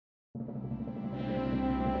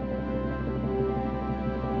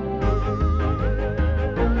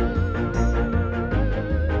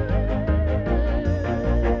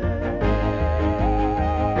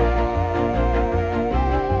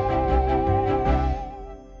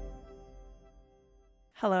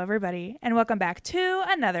Hello, everybody, and welcome back to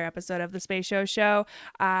another episode of the Space Show.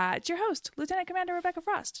 It's your host, Lieutenant Commander Rebecca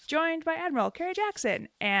Frost, joined by Admiral Kerry Jackson,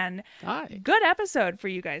 and Hi. Good episode for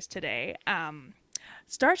you guys today.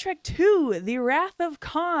 Star Trek II: The Wrath of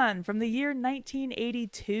Khan from the year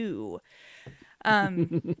 1982.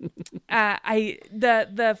 The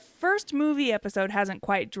first movie episode hasn't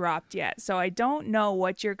quite dropped yet, so I don't know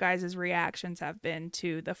what your guys' reactions have been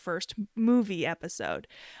to the first movie episode.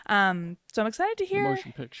 So I'm excited to hear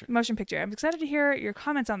motion picture. I'm excited to hear your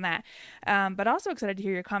comments on that, but also excited to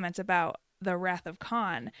hear your comments about the Wrath of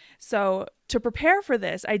Khan. So to prepare for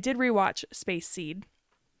this, I did rewatch Space Seed,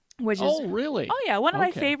 which is really? Oh yeah, one of my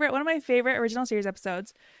favorite original series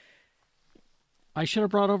episodes. I should have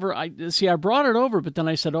brought over. I brought it over, but then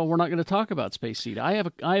I said, "Oh, we're not going to talk about Space Seed. I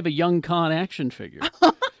have a young Khan action figure.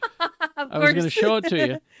 I was going to show it to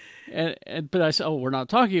you, but I said, "Oh, we're not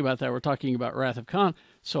talking about that. We're talking about Wrath of Khan."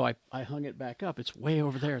 So I hung it back up. It's way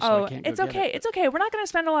over there, so I can't. It's okay. It's okay. We're not going to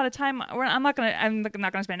spend a lot of time. I'm not going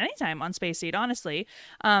to spend any time on Space Seed, honestly.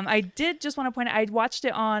 I did just want to point out I watched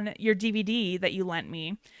it on your DVD that you lent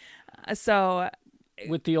me, so.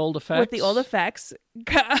 With the old effects?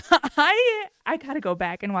 I gotta go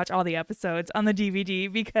back and watch all the episodes on the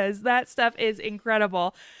DVD because that stuff is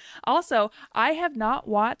incredible. Also, I have not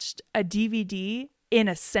watched a DVD in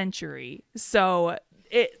a century. So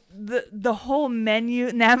the whole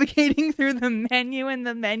menu, navigating through the menu and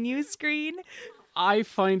the menu screen, I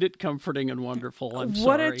find it comforting and wonderful. I'm sorry.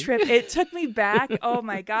 What a trip. It took me back. Oh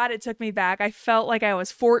my God, it took me back. I felt like I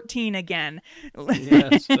was 14 again.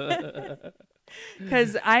 Yes.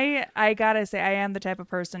 Because I gotta say, I am the type of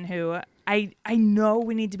person who I know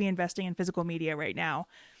we need to be investing in physical media right now.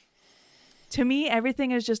 To me,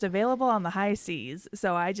 everything is just available on the high seas,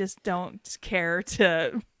 so I just don't care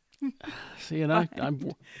to. See, and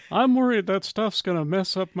I'm worried that stuff's gonna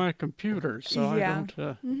mess up my computer, so yeah. I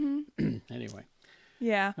don't. Anyway.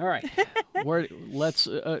 Yeah. All right.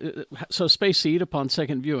 So Space Seed, upon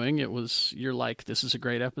second viewing, you're like, this is a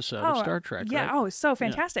great episode of Star Trek, yeah, right? Oh, so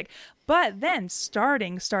fantastic. Yeah. But then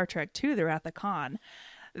starting Star Trek II, The Wrath of Khan,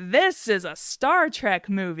 this is a Star Trek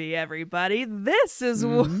movie, everybody. This is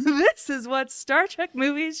what Star Trek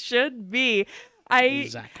movies should be. I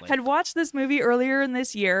had watched this movie earlier in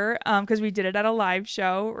this year because we did it at a live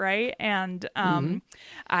show, right? And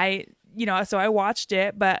so I watched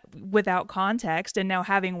it, but without context. And now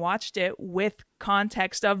having watched it with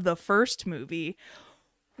context of the first movie,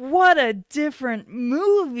 what a different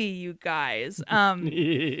movie, you guys. For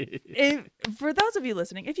those of you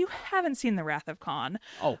listening, if you haven't seen The Wrath of Khan.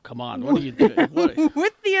 Oh, come on. What are you doing?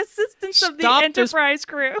 With the assistance of the Enterprise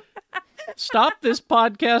crew. Stop this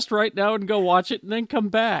podcast right now and go watch it and then come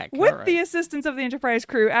back. With the assistance of the Enterprise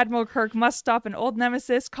crew, Admiral Kirk must stop an old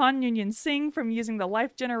nemesis, Khan Union Singh, from using the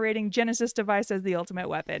life-generating Genesis device as the ultimate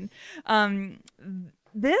weapon.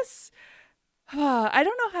 I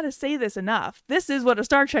don't know how to say this enough. This is what a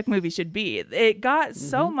Star Trek movie should be. It got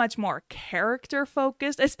so much more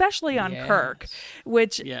character-focused, especially on Kirk,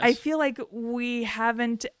 which I feel like we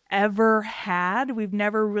haven't ever had. We've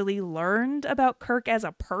never really learned about Kirk as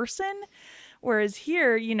a person. Whereas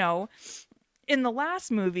here, in the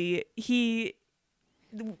last movie, he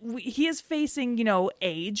is facing,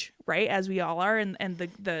 age, right? As we all are, and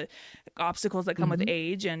the obstacles that come with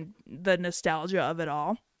age and the nostalgia of it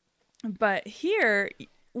all. But here,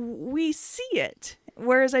 we see it,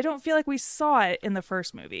 whereas I don't feel like we saw it in the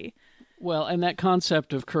first movie. Well, and that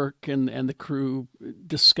concept of Kirk and the crew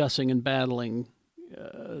discussing and battling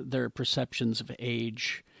their perceptions of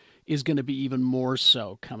age is going to be even more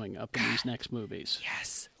so coming up in these next movies.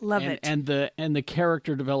 Yes, love it. And the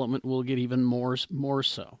character development will get even more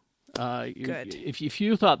so. Good. If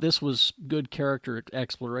you thought this was good character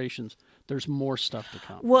explorations, there's more stuff to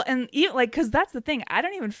come. Well, and because that's the thing, I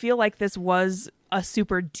don't even feel like this was a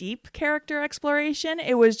super deep character exploration.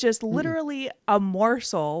 It was just literally a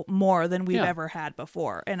morsel more than we've ever had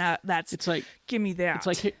before, and it's like, give me that. It's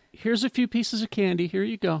like, here's a few pieces of candy. Here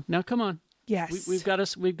you go. Now come on. Yes, we've got a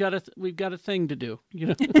thing to do.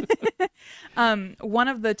 One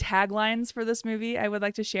of the taglines for this movie I would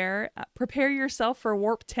like to share: "Prepare yourself for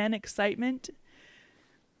Warp 10 excitement."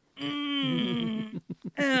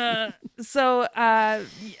 So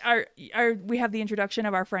we have the introduction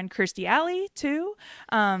of our friend Kirstie Alley too,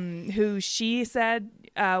 who she said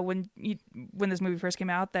when this movie first came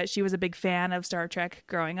out that she was a big fan of Star Trek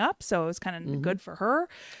growing up, so it was kind of good for her.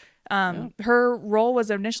 Her role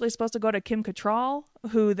was initially supposed to go to Kim Cattrall,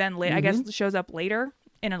 who then I guess shows up later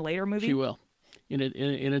in a later movie. She will in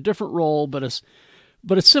a different role, but a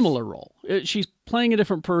similar role. She's playing a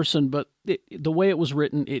different person, but the way it was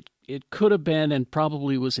written, it could have been and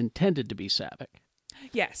probably was intended to be Saavik.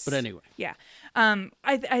 Yes. But anyway. Yeah.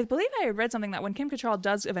 I believe I had read something that when Kim Cattrall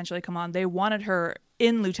does eventually come on, they wanted her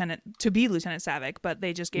to be Lieutenant Savick, but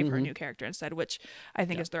they just gave her a new character instead, which I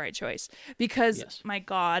think is the right choice. Because, my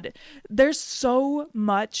God, there's so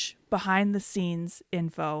much behind the scenes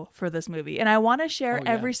info for this movie. And I want to share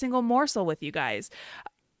every single morsel with you guys.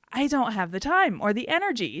 I don't have the time or the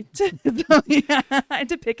energy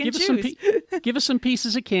to pick and choose. Give us some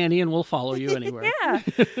pieces of candy and we'll follow you anywhere. Yeah.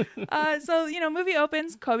 So, movie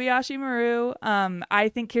opens, Kobayashi Maru. I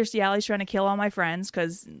think Kirstie Alley's trying to kill all my friends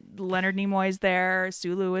because Leonard Nimoy's there,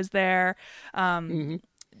 Sulu is there. Who's-he,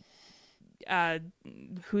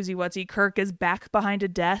 what's-he? Kirk is back behind a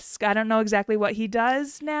desk. I don't know exactly what he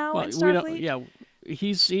does now in Starfleet.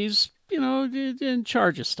 He's in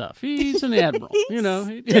charge of stuff. He's an admiral,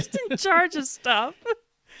 just in charge of stuff.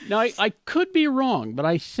 Now, I could be wrong, but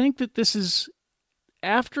I think that this is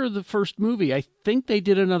after the first movie. I think they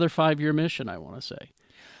did another 5-year mission, I want to say.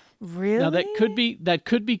 Really? Now, that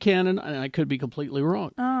could be canon, and I could be completely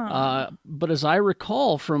wrong. But as I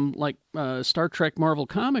recall from Star Trek Marvel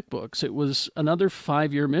comic books, it was another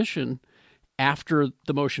 5-year mission after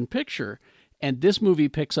the motion picture. And this movie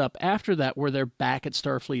picks up after that, where they're back at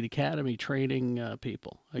Starfleet Academy training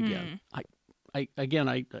people again.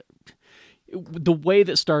 The way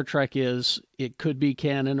that Star Trek is, it could be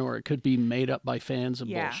canon or it could be made up by fans of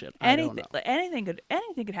bullshit. I don't know. Anything could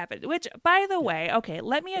happen. Which, by the way, okay,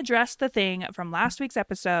 let me address the thing from last week's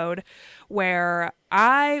episode where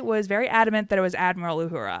I was very adamant that it was Admiral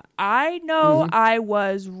Uhura. I know I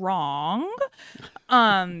was wrong.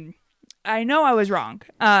 I know I was wrong.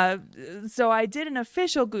 So I did an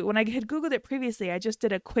official Google. When I had Googled it previously, I just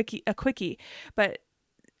did a quickie. But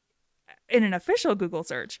in an official Google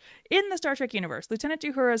search, in the Star Trek universe, Lieutenant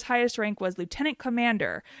Uhura's highest rank was Lieutenant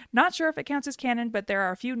Commander. Not sure if it counts as canon, but there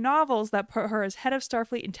are a few novels that put her as head of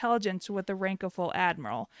Starfleet intelligence with the rank of full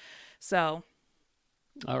admiral. So...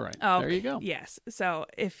 All right. There you go. Yes. So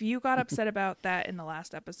if you got upset about that in the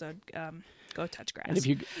last episode, go touch grass.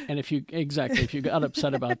 And if you got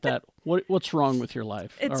upset about that, what's wrong with your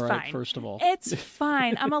life? It's all right, fine. First of all, it's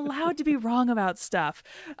fine. I'm allowed to be wrong about stuff.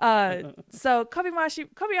 So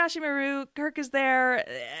Kobayashi Maru, Kirk is there,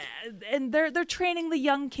 and they're training the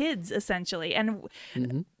young kids essentially. And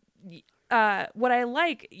what I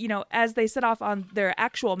like, as they set off on their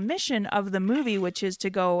actual mission of the movie, which is to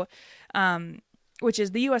go. Which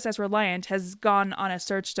is the USS Reliant has gone on a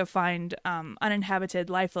search to find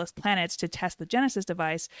uninhabited, lifeless planets to test the Genesis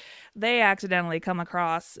device. They accidentally come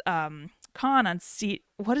across Khan on SETI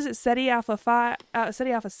Alpha 5,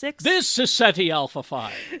 SETI Alpha 6. This is SETI Alpha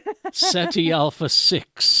 5. SETI Alpha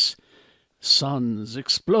 6. Suns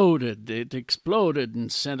exploded. It exploded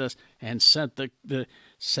and sent the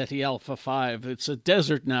SETI Alpha 5. It's a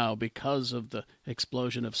desert now because of the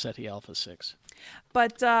explosion of SETI Alpha 6.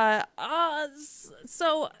 But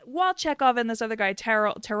so while Chekhov and this other guy,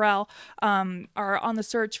 Terrell, are on the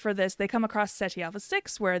search for this, they come across SETI Alpha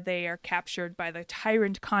 6, where they are captured by the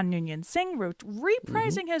tyrant Khan Noonien Singh,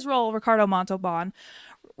 reprising his role, Ricardo Montalban.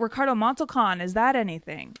 Ricardo Montalban, is that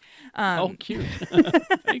anything? Cute.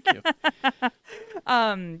 Thank you.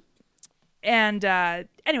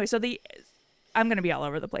 Anyway, so I'm going to be all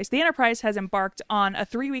over the place. The Enterprise has embarked on a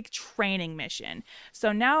 3-week training mission.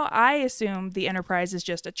 So now I assume the Enterprise is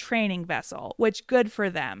just a training vessel, which good for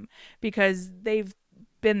them because they've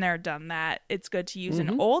been there, done that. It's good to use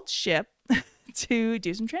an old ship to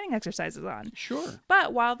do some training exercises on. Sure.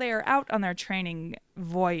 But while they are out on their training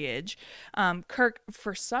voyage, Kirk,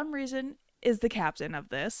 for some reason, is the captain of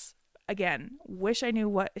this. Again, wish I knew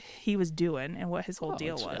what he was doing and what his whole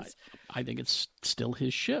deal was. I think it's still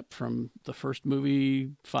his ship from the first movie,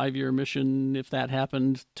 5-year mission, if that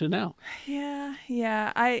happened, to now. Yeah.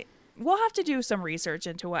 We'll have to do some research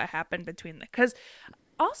into what happened between because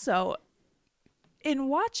also, in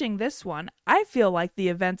watching this one, I feel like the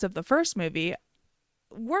events of the first movie,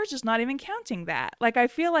 we're just not even counting that. Like, I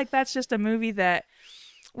feel like that's just a movie that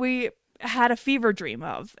we had a fever dream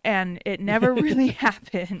of, and it never really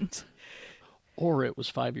happened. Or it was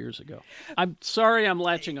 5 years ago. I'm sorry I'm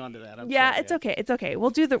latching onto that. It's okay. It's okay. We'll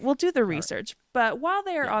do the research. Right. But while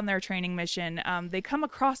they're on their training mission, they come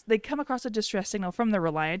across a distress signal from the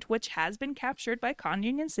Reliant, which has been captured by Khan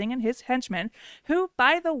Noonien Singh and his henchmen, who,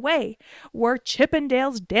 by the way, were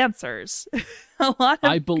Chippendales dancers.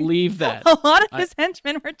 I believe that. A lot of his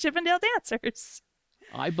henchmen were Chippendale dancers.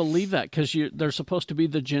 I believe that because they're supposed to be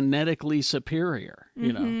the genetically superior,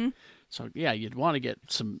 you know. So yeah, you'd want to get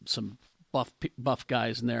some buff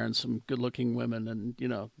guys in there and some good-looking women, and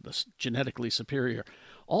the genetically superior,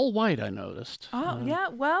 all white. I noticed. Oh yeah,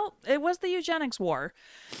 well, it was the eugenics war.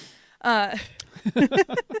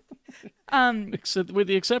 Except with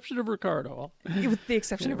the exception of Ricardo. With the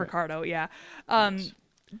exception of Ricardo, yeah. Yes.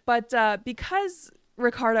 But because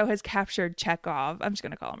Ricardo has captured Chekhov, I'm just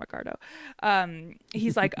going to call him Ricardo,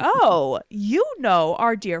 he's like, oh, you know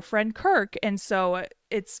our dear friend Kirk. And so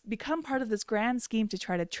it's become part of this grand scheme to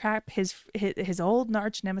try to trap his old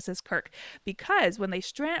arch nemesis Kirk. Because when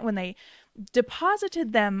they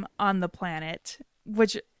deposited them on the planet,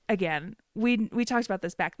 which, again, we talked about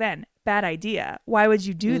this back then, bad idea. Why would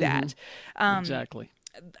you do that? Exactly.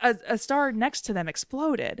 A star next to them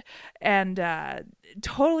exploded and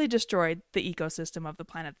totally destroyed the ecosystem of the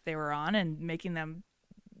planet that they were on and making them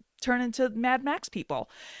turn into Mad Max people.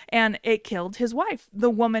 And it killed his wife, the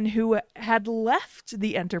woman who had left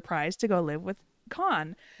the Enterprise to go live with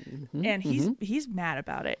Khan. And he's mad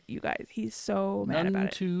about it, you guys. He's so mad about it.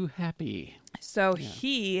 None too happy. So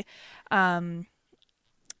he gonna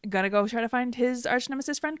go try to find his arch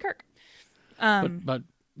nemesis friend Kirk.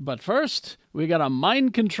 But first, we gotta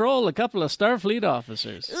mind control a couple of Starfleet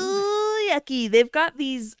officers. Ooh, yucky. They've got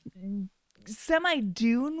these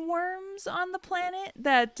semi-dune worms on the planet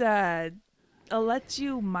that let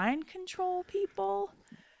you mind control people.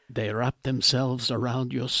 They wrap themselves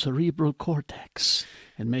around your cerebral cortex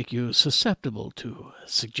and make you susceptible to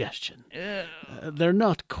suggestion. They're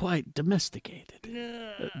not quite domesticated.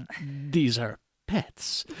 These are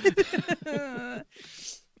pets.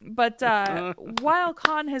 But while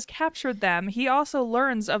Khan has captured them, he also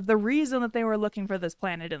learns of the reason that they were looking for this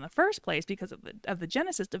planet in the first place because of the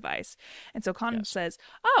Genesis device. And so Khan says,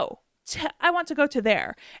 "Oh, I want to go to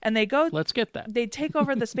there." And they go. Let's get that. They take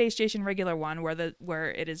over the space station regular one where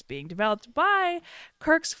it is being developed by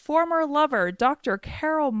Kirk's former lover, Dr.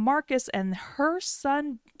 Carol Marcus, and her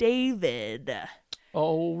son David.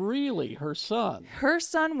 Oh, really? Her son? Her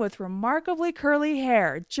son with remarkably curly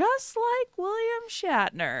hair, just like William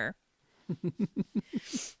Shatner.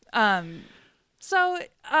 So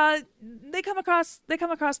they come across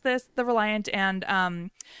the Reliant,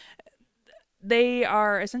 and they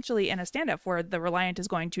are essentially in a standoff where the Reliant is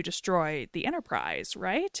going to destroy the Enterprise,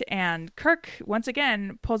 right? And Kirk once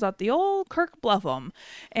again pulls out the old Kirk Bluff'em,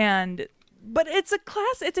 but it's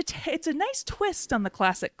a nice twist on the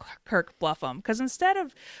classic Kirk Bluff'em, because instead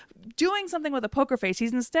of doing something with a poker face,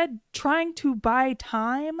 he's instead trying to buy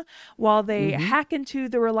time while they hack into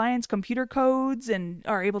the Reliance computer codes and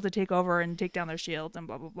are able to take over and take down their shields and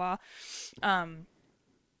blah blah blah.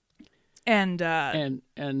 And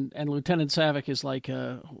Lieutenant Savick is like,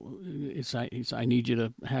 I need you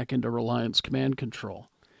to hack into Reliance command control,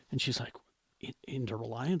 and she's like, into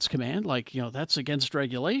Reliance Command, like, that's against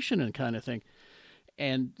regulation and kind of thing.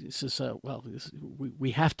 And he says,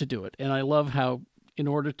 we have to do it. And I love how, in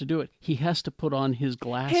order to do it, he has to put on his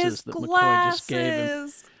glasses McCoy just gave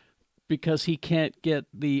him, because he can't get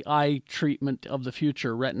the eye treatment of the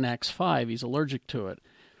future, Retinax 5. He's allergic to it,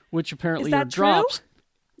 which apparently are drops. True?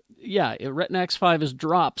 Yeah, Retinax 5 is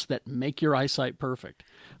drops that make your eyesight perfect.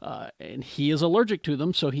 And he is allergic to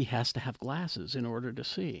them, so he has to have glasses in order to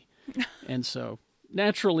see. And so,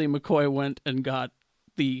 naturally, McCoy went and got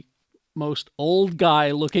the most old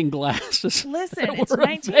guy-looking glasses. Listen, it's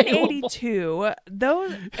 1982.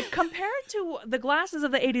 Those, compared to the glasses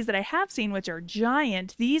of the 80s that I have seen, which are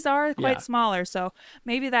giant, these are quite smaller. So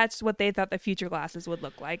maybe that's what they thought the future glasses would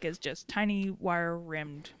look like, is just tiny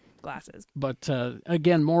wire-rimmed glasses. But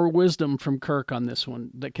again, more wisdom from Kirk on this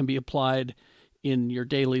one that can be applied in your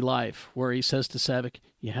daily life, where he says to Savick,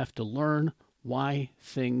 you have to learn why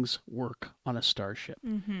things work on a starship.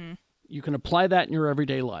 You can apply that in your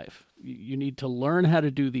everyday life. You need to learn how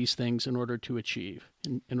to do these things in order to achieve,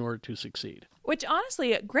 in order to succeed. Which,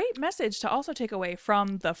 honestly, a great message to also take away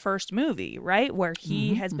from the first movie, right? Where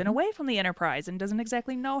he has been away from the Enterprise and doesn't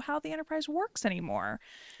exactly know how the Enterprise works anymore.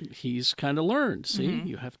 He's kind of learned. See,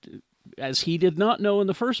 you have to, as he did not know in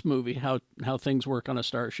the first movie how things work on a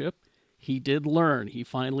starship, he did learn. He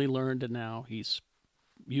finally learned, and now he's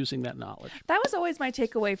using that knowledge. That was always my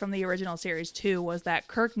takeaway from the original series too, was that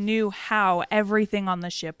Kirk knew how everything on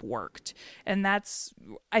the ship worked. And that's,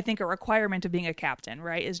 I think, a requirement of being a captain,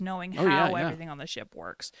 right? Is knowing how everything on the ship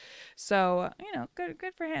works. So,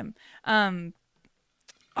 good for him. I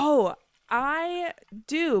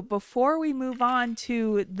do, before we move on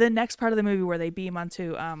to the next part of the movie where they beam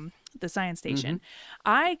onto the science station,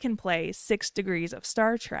 I can play 6 Degrees of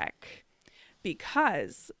Star Trek.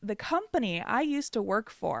 Because the company I used to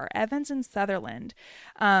work for, Evans and Sutherland,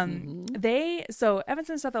 Evans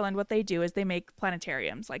and Sutherland, what they do is they make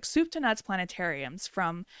planetariums, like soup to nuts planetariums,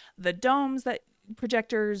 from the domes that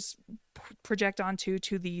projectors project onto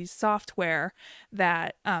to the software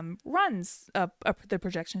that runs the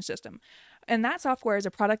projection system. And that software is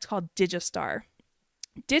a product called Digistar.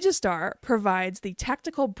 Digistar provides the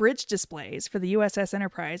tactical bridge displays for the USS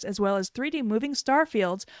Enterprise, as well as 3D moving star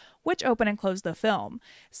fields, which open and close the film.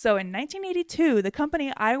 So in 1982, the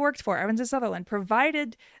company I worked for, Evans and Sutherland,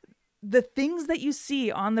 provided the things that you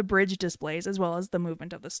see on the bridge displays, as well as the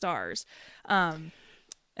movement of the stars. And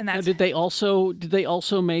that's... Now, did they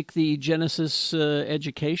also make the Genesis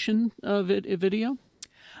education video?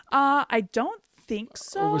 I don't think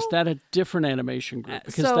so. Or was that a different animation group?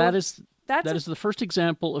 Because that is the first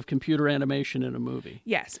example of computer animation in a movie.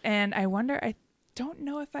 Yes, and I don't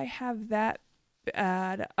know if I have that.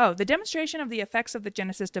 The demonstration of the effects of the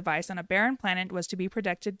Genesis device on a barren planet was to be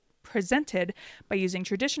presented by using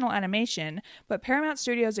traditional animation, but Paramount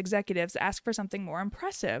Studios executives asked for something more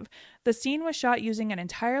impressive. The scene was shot using an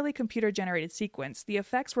entirely computer-generated sequence. The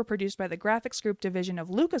effects were produced by the graphics group division of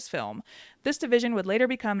Lucasfilm. This division would later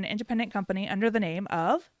become an independent company under the name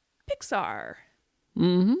of Pixar.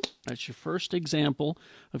 Mm-hmm. That's your first example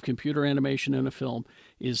of computer animation in a film,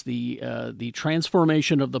 is the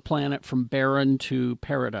transformation of the planet from barren to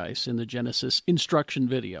paradise in the Genesis instruction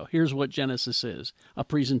video. Here's what Genesis is: a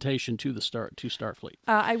presentation to Starfleet.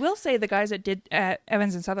 I will say the guys that did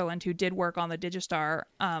Evans and Sutherland, who did work on the Digistar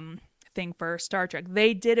thing for Star Trek,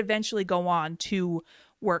 they did eventually go on to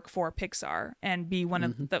work for Pixar and be one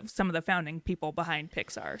of some of the founding people behind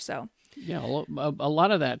Pixar. So. Yeah, a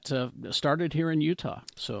lot of that started here in Utah.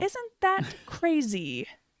 So isn't that crazy?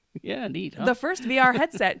 Yeah, neat. Huh? The first VR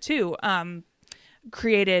headset too,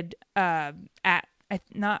 created not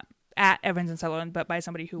at Evans and Sutherland, but by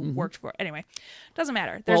somebody who worked for. Anyway, doesn't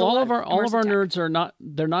matter. There's all of our nerds are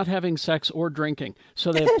not having sex or drinking,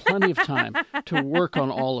 so they have plenty of time to work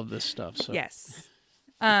on all of this stuff. So yes.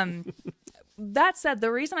 That said,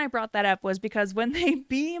 the reason I brought that up was because when they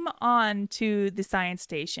beam on to the science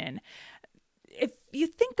station, if you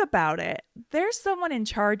think about it, there's someone in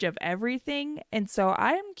charge of everything. And so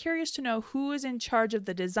I'm curious to know who is in charge of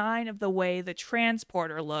the design of the way the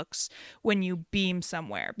transporter looks when you beam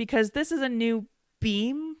somewhere, because this is a new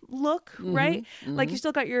beam look, right? Like you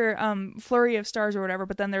still got your flurry of stars or whatever,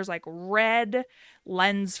 but then there's like red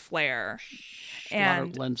lens flare.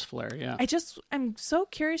 And lens flare, yeah. I'm so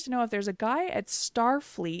curious to know if there's a guy at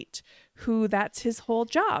Starfleet who that's his whole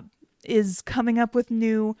job, is coming up with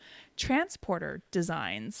new transporter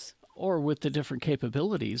designs. Or with the different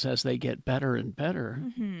capabilities, as they get better and better,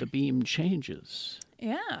 the beam changes.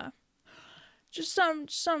 Yeah. Just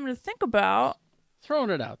something to think about.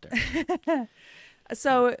 Throwing it out there.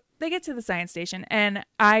 So they get to the science station, and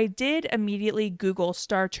I did immediately Google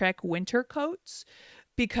Star Trek winter coats,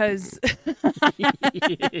 because I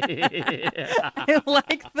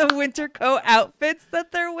like the winter coat outfits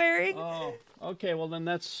that they're wearing. Oh, okay. Well, then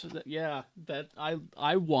I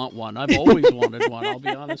want one. I've always wanted one. I'll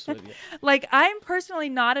be honest with you. Like, I'm personally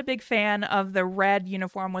not a big fan of the red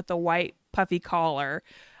uniform with the white puffy collar.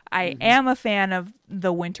 I am a fan of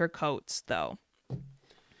the winter coats, though.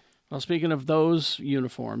 Well, speaking of those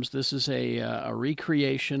uniforms, this is a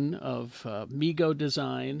recreation of Mego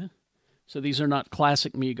design. So these are not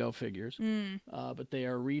classic Mego figures, but they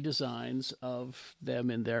are redesigns of them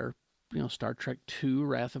in their, Star Trek II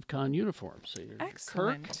Wrath of Khan uniforms. So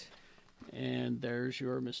excellent. Kirk, and there's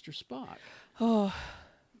your Mr. Spock. Oh,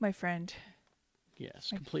 my friend.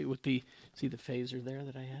 Yes, complete with the phaser there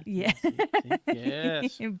that I had. Yeah.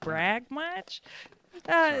 Yes. Brag much?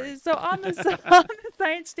 So on the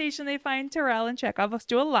science station, they find Terrell and Chekhov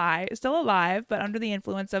still alive, but under the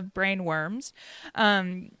influence of brain worms.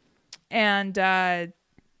 And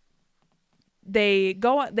they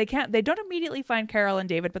don't immediately find Carol and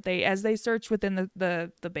David, but as they search within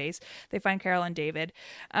the base, they find Carol and David.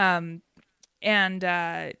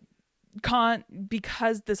 Khan,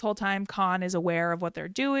 because this whole time Khan is aware of what they're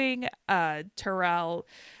doing, Terrell,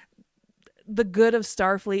 the good of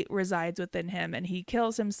Starfleet resides within him, and he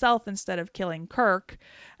kills himself instead of killing Kirk.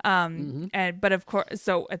 But of course,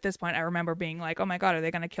 so at this point I remember being like, oh my God, are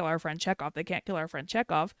they going to kill our friend Chekhov? They can't kill our friend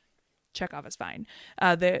Chekhov. Chekhov is fine.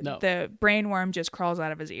 The brain worm just crawls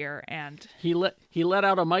out of his ear, and he let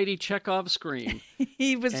out a mighty Chekhov scream.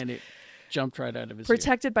 And it jumped right out of his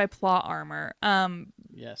protected by plot armor.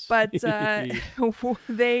 Yes. But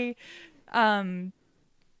they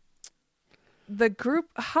the group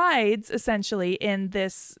hides essentially in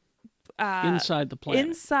this inside the planet.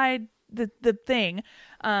 Inside the thing,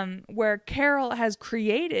 where Carol has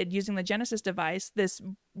created, using the Genesis device, this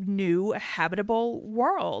new habitable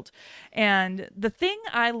world. And the thing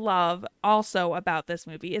I love also about this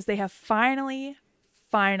movie is they have finally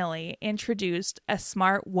introduced a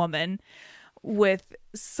smart woman with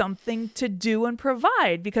something to do and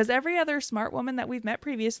provide, because every other smart woman that we've met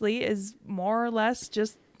previously is more or less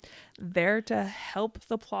just there to help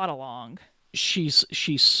the plot along. She's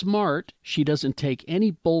smart. She doesn't take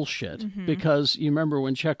any bullshit, because you remember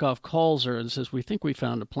when Chekhov calls her and says, "We think we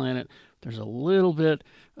found a planet. There's a little bit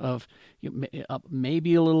of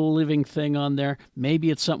maybe a little living thing on there. Maybe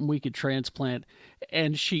it's something we could transplant."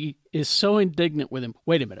 And she is so indignant with him.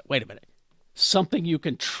 Wait a minute. Something you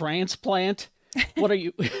can transplant? What are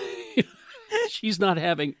you? She's not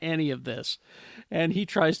having any of this. And he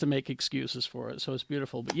tries to make excuses for it. So it's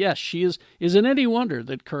beautiful. But yes, she is. Isn't any wonder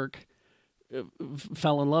that Kirk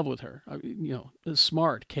fell in love with her? A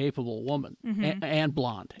smart, capable woman, and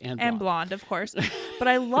blonde, and blonde, of course. But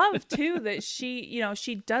I love too that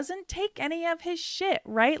she doesn't take any of his shit,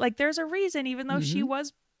 right? Like, there's a reason, even though she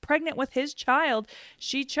was pregnant with his child,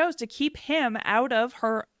 she chose to keep him out of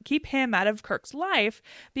Kirk's life,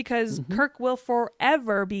 because Kirk will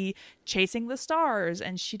forever be chasing the stars,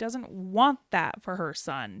 and she doesn't want that for her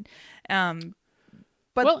son.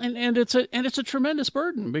 But, well, and it's a tremendous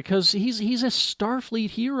burden, because he's a Starfleet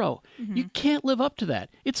hero. You can't live up to that.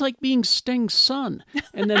 It's like being Sting's son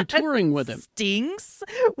and then touring with him. Sting's?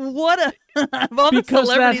 What a of all the because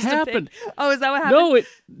celebrities that happened. Oh, is that what happened? No,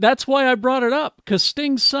 that's why I brought it up, because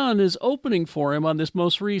Sting's son is opening for him on this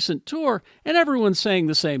most recent tour, and everyone's saying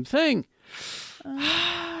the same thing.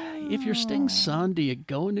 If you're Sting's son, do you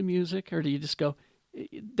go into music, or do you just go,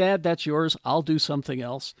 "Dad, that's yours. I'll do something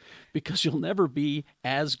else," because you'll never be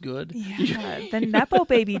as good. Yeah, the Nepo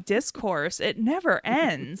baby discourse, it never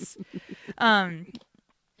ends.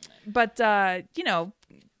 But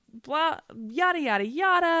blah, yada, yada,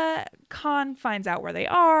 yada. Khan finds out where they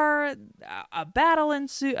are. A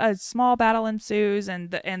small battle ensues,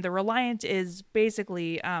 and the Reliant is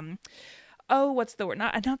basically, what's the word?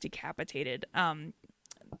 Not decapitated.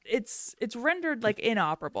 It's rendered like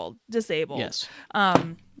inoperable, disabled. Yes.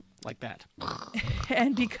 Like that.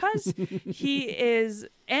 And because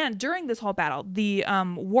and during this whole battle, the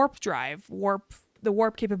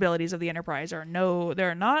warp capabilities of the Enterprise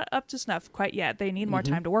they're not up to snuff quite yet. They need more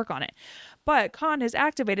time to work on it. But Khan has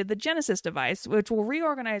activated the Genesis device, which will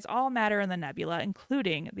reorganize all matter in the nebula,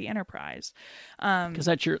 including the Enterprise. Because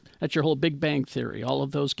that's your whole Big Bang theory. All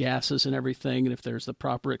of those gases and everything, and if there's the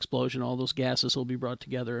proper explosion, all those gases will be brought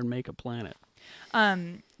together and make a planet.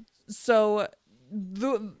 So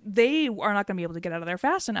they are not going to be able to get out of there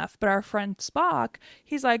fast enough. But our friend Spock,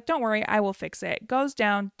 he's like, "Don't worry, I will fix it." Goes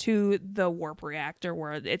down to the warp reactor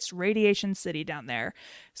where it's Radiation City down there.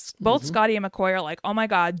 Both Scotty and McCoy are like, "Oh my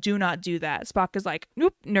God, do not do that." Spock is like,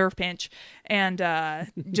 "Nope, nerve pinch," and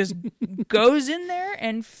just goes in there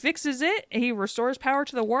and fixes it. He restores power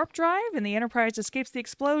to the warp drive, and the Enterprise escapes the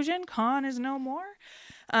explosion. Khan is no more.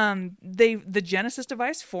 The Genesis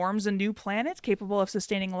device forms a new planet capable of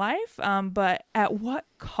sustaining life, but at what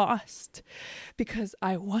cost? Because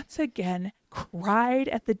I once again cried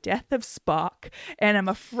at the death of Spock, and I'm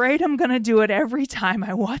afraid I'm going to do it every time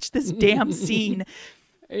I watch this damn scene.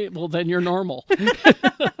 Hey, well, then you're normal.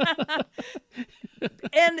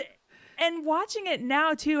 And watching it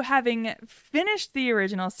now, too, having finished the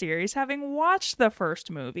original series, having watched the first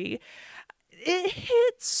movie, it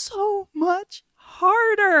hits so much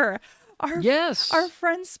harder. Our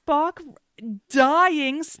friend Spock,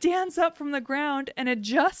 dying, stands up from the ground and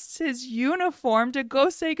adjusts his uniform to go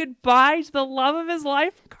say goodbye to the love of his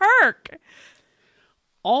life, Kirk.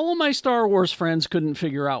 All of my Star Wars friends couldn't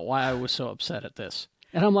figure out why I was so upset at this.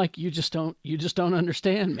 And I'm like, you just don't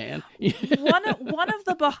understand, man. One of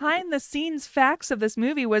the behind the scenes facts of this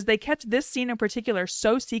movie was they kept this scene in particular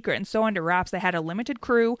so secret and so under wraps. They had a limited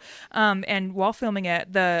crew, and while filming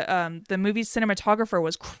it, the movie's cinematographer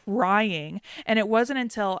was crying. And it wasn't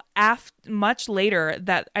until much later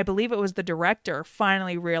that I believe it was the director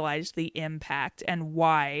finally realized the impact and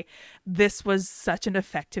why this was such an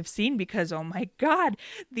effective scene. Because, oh my God,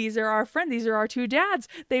 these are our friends. These are our two dads.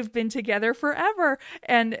 They've been together forever.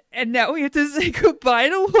 And now we have to say goodbye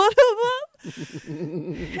to one of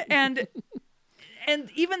them. and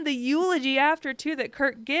even the eulogy after too that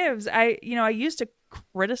Kirk gives, I used to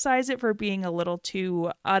criticize it for being a little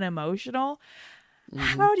too unemotional.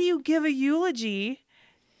 How do you give a eulogy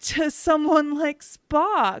to someone like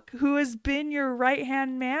Spock, who has been your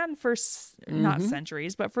right-hand man for not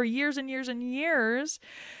centuries, but for years and years and years?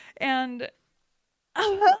 And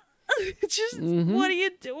just what do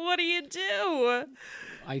you do?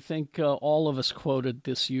 I think all of us quoted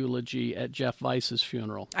this eulogy at Jeff Weiss's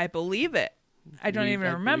funeral. I believe it. I don't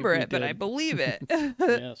even remember it, but I believe it.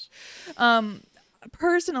 Yes.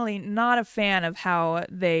 Personally, not a fan of how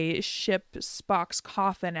they ship Spock's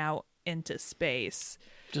coffin out into space.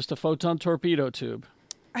 Just a photon torpedo tube.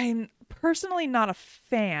 I'm personally not a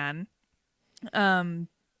fan.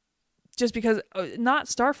 just because not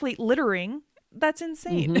Starfleet littering, that's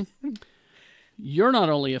insane. Mm-hmm. You're not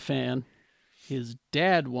only a fan, his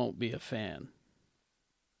dad won't be a fan.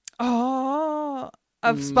 Oh,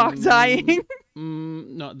 of Spock dying?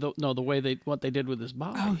 No, the way what they did with his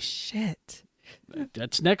body. Oh, shit.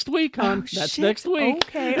 That's next week, hon. That's next week.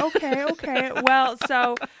 Okay. Well,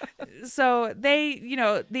 so they,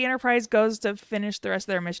 the Enterprise goes to finish the rest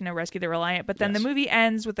of their mission to rescue the Reliant, but then the movie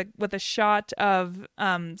ends with a shot of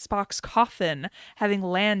Spock's coffin having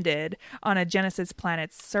landed on a Genesis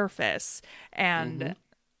planet's surface, and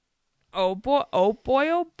oh boy.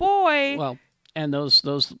 Well, and those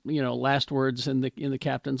last words in the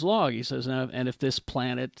captain's log, he says, and if this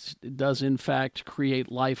planet does in fact create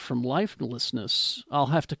life from lifelessness, I'll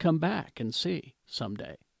have to come back and see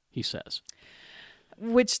someday, he says.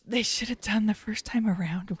 Which they should have done the first time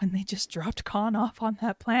around when they just dropped Khan off on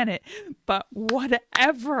that planet. But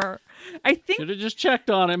whatever. I think should have just checked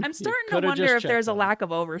on him. I'm starting to wonder if there's a lack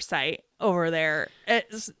of oversight over there.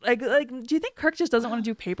 It's like, do you think Kirk just doesn't want to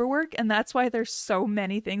do paperwork, and that's why there's so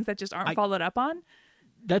many things that just aren't followed up on?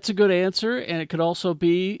 That's a good answer, and it could also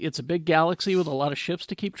be it's a big galaxy with a lot of ships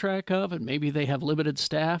to keep track of, and maybe they have limited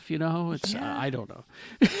staff. It's I don't know.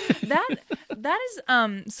 that is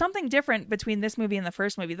something different between this movie and the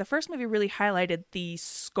first movie. The first movie really highlighted the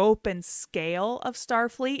scope and scale of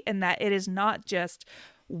Starfleet, and that it is not just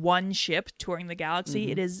one ship touring the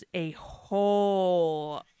galaxy. It is a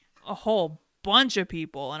whole bunch of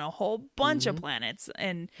people and a whole bunch of planets.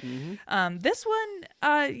 And this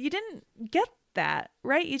one, you didn't get that,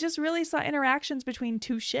 right? You just really saw interactions between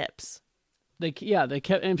two ships. They kept,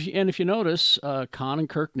 and if you notice, Khan and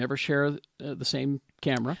Kirk never share the same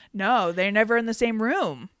camera. No, they're never in the same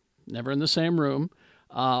room. Never in the same room.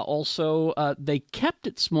 Also, they kept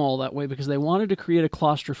it small that way because they wanted to create a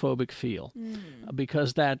claustrophobic feel.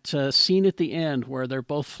 Because that scene at the end where they're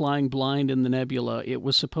both flying blind in the nebula, it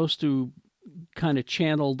was supposed to kind of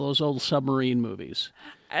channel those old submarine movies.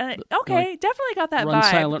 Definitely got that run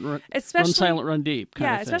vibe. Silent, run silent, run deep. Kind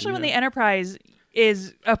of thing, especially when the Enterprise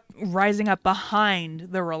is rising up behind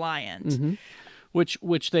the Reliant.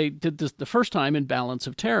 Which they did this the first time in Balance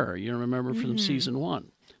of Terror. You remember from season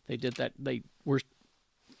 1. They did that. They were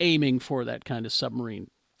aiming for that kind of submarine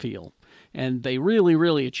feel. And they really,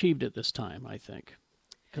 really achieved it this time, I think,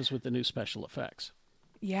 because with the new special effects.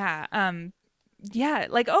 Yeah.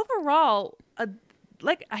 Like overall, I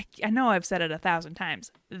know I've said it 1,000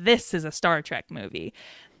 times. This is a Star Trek movie.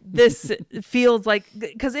 This feels like,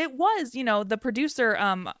 because it was, the producer,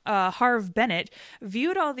 Harv Bennett,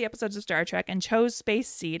 viewed all the episodes of Star Trek and chose Space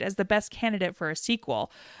Seed as the best candidate for a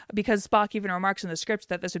sequel, because Spock even remarks in the script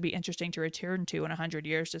that this would be interesting to return to in 100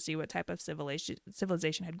 years to see what type of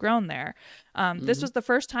civilization had grown there. This was the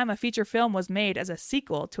first time a feature film was made as a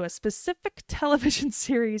sequel to a specific television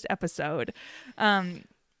series episode.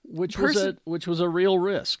 Which was a real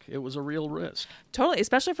risk. It was a real risk. Totally,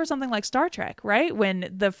 especially for something like Star Trek, right?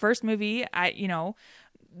 When the first movie,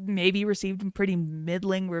 maybe received pretty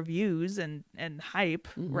middling reviews and hype,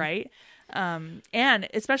 right? And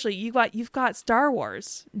especially you've got Star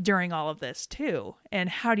Wars during all of this too. And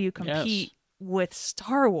how do you compete with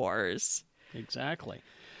Star Wars? Exactly.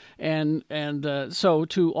 And so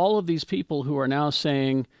to all of these people who are now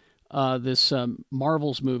saying this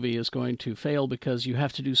Marvel's movie is going to fail because you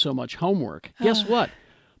have to do so much homework. Guess what?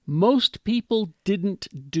 Most people didn't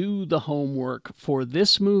do the homework for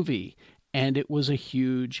this movie, and it was a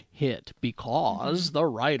huge hit because the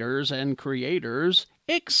writers and creators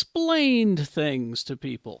explained things to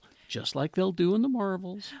people, just like they'll do in the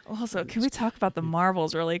Marvels. Also, can we talk about the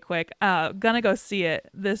Marvels really quick? Gonna go see it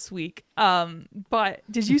this week. But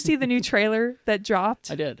did you see the new trailer that dropped?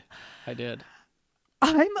 I did.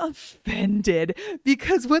 I'm offended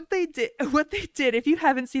because what they did, if you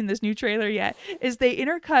haven't seen this new trailer yet, is they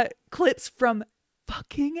intercut clips from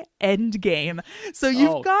fucking Endgame. So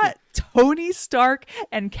you've got Tony Stark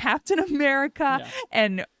and Captain America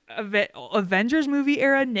and Avengers movie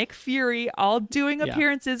era Nick Fury all doing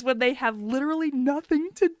appearances when they have literally nothing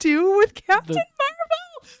to do with Captain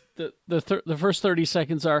Marvel. The first 30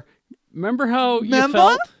 seconds are, remember how you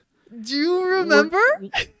felt? Do you remember?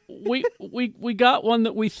 We got one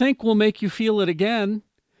that we think will make you feel it again.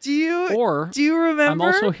 Do you remember?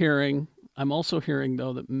 I'm also hearing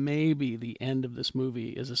though that maybe the end of this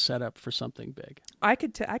movie is a setup for something big. I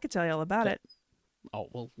could tell you all about it. Oh,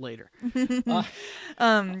 well, later.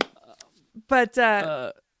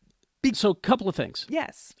 So a couple of things.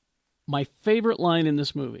 Yes. My favorite line in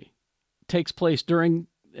this movie takes place at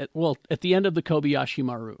the end of the Kobayashi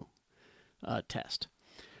Maru test.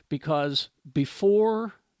 Because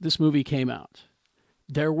before this movie came out,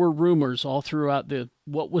 there were rumors all throughout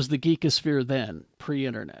what was the geekosphere then,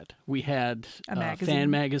 pre-internet. We had fan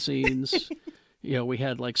magazines, we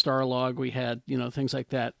had like Starlog, we had, things like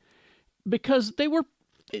that. Because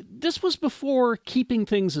this was before keeping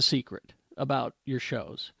things a secret about your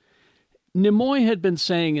shows. Nimoy had been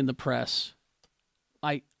saying in the press,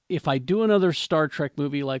 if I do another Star Trek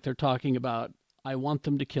movie like they're talking about, I want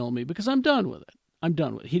them to kill me because I'm done with it. I'm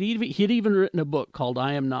done with it. He'd even written a book called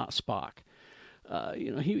I Am Not Spock.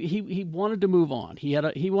 He wanted to move on.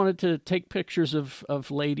 He wanted to take pictures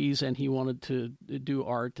of ladies, and he wanted to do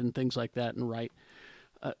art and things like that and write.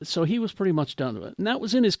 So he was pretty much done with it. And that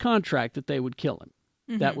was in his contract that they would kill him.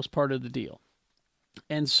 Mm-hmm. That was part of the deal.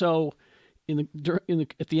 And so at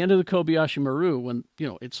the end of the Kobayashi Maru, when,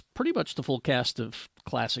 it's pretty much the full cast of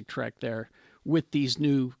classic Trek there with these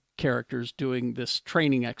new characters doing this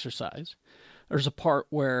training exercise, there's a part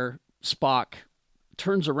where Spock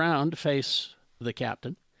turns around to face the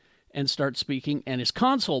captain and starts speaking, and his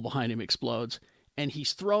console behind him explodes, and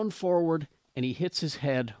he's thrown forward, and he hits his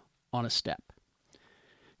head on a step.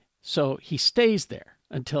 So he stays there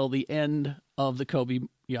until the end of the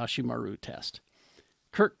Kobayashi Maru test.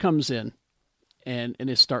 Kirk comes in and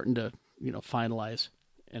is starting to, finalize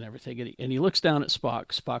and everything. And he looks down at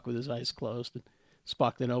Spock with his eyes closed. And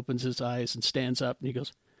Spock then opens his eyes and stands up and he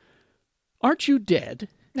goes, "Aren't you dead?"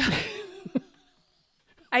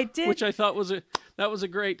 I did. Which I thought was a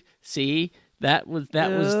great, see, that was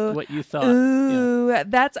what you thought. Ooh, yeah.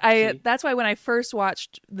 That's why when I first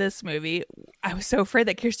watched this movie, I was so afraid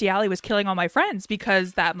that Kirstie Alley was killing all my friends,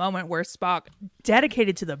 because that moment where Spock,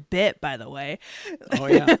 dedicated to the bit, by the way, oh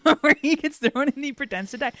yeah, where he gets thrown and he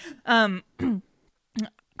pretends to die.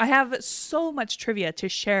 I have so much trivia to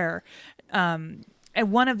share. And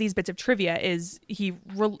one of these bits of trivia is he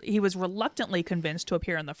was reluctantly convinced to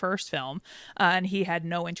appear in the first film, and he had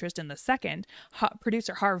no interest in the second.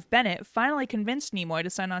 Producer Harve Bennett finally convinced Nimoy to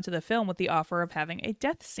sign on to the film with the offer of having a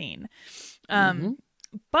death scene.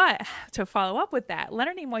 But to follow up with that,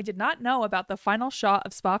 Leonard Nimoy did not know about the final shot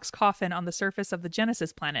of Spock's coffin on the surface of the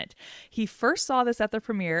Genesis planet. He first saw this at the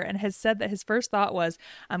premiere and has said that his first thought was,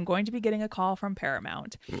 "I'm going to be getting a call from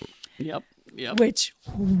Paramount." Yep. Which,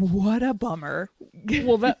 what a bummer.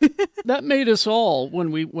 Well, that made us all,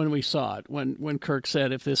 when we saw it, when Kirk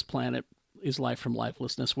said, "If this planet is life from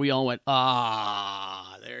lifelessness," we all went,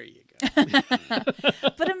 there you go.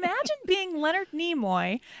 But imagine being Leonard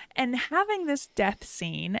Nimoy and having this death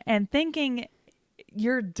scene and thinking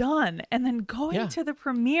you're done, and then going to the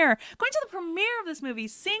premiere of this movie,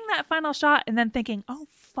 seeing that final shot, and then thinking, "Oh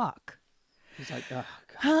fuck." He's like, "Oh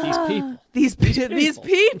God, these people.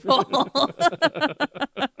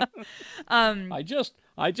 I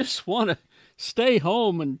just want to stay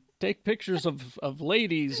home and take pictures of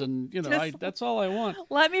ladies, and that's all I want.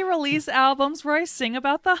 Let me release albums where I sing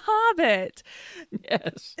about the Hobbit."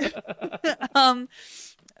 Yes.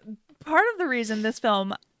 Part of the reason this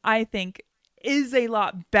film, I think, is a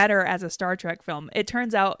lot better as a Star Trek film, it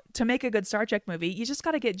turns out, to make a good Star Trek movie, you just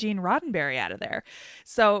got to get Gene Roddenberry out of there.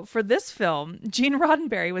 So for this film, Gene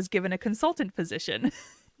Roddenberry was given a consultant position.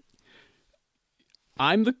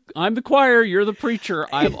 I'm the choir, you're the preacher.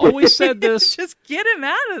 I've always said this. Just get him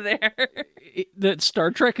out of there. That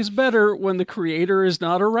Star Trek is better when the creator is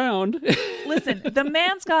not around. Listen, the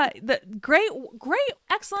man's got the great,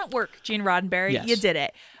 excellent work, Gene Roddenberry. Yes. You did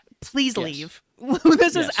it. Please leave.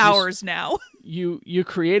 This is ours now. You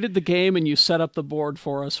created the game and you set up the board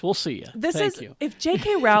for us. We'll see you. Thank you. If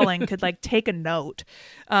J.K. Rowling could take a note,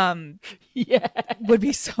 would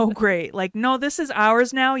be so great. No, this is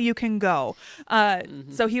ours now. You can go.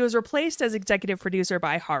 So he was replaced as executive producer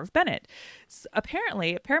by Harve Bennett.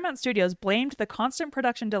 Apparently, Paramount Studios blamed the constant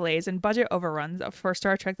production delays and budget overruns for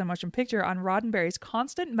Star Trek: The Motion Picture on Roddenberry's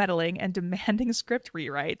constant meddling and demanding script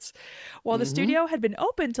rewrites. While the studio had been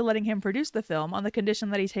open to letting him produce the film on the condition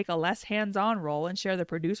that he take a less hands-on role and share the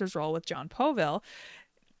producer's role with John Poville,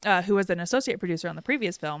 who was an associate producer on the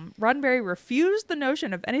previous film, Roddenberry refused the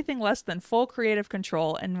notion of anything less than full creative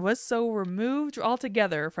control and was so removed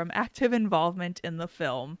altogether from active involvement in the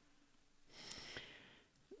film.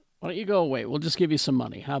 Why don't you go away? We'll just give you some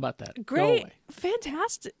money. How about that? Great.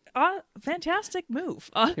 Fantastic move.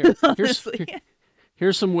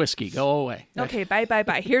 Here's some whiskey. Go away. Okay,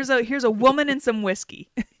 bye. Here's a woman and some whiskey.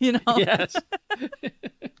 Yes.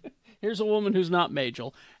 Here's a woman who's not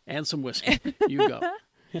Majel and some whiskey. You go.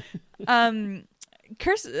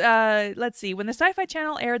 Let's see. When the Sci-Fi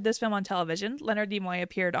Channel aired this film on television, Leonard Nimoy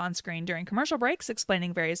appeared on screen during commercial breaks,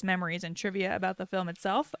 explaining various memories and trivia about the film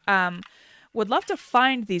itself. Would love to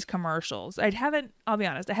find these commercials. I'll be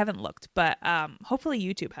honest, I haven't looked, but hopefully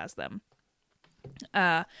YouTube has them.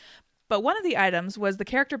 But one of the items was the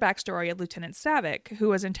character backstory of Lieutenant Savick, who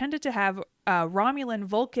was intended to have Romulan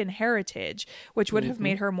Vulcan heritage, which would have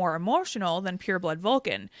made her more emotional than pure-blood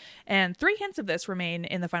Vulcan. And 3 hints of this remain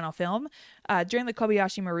in the final film. During the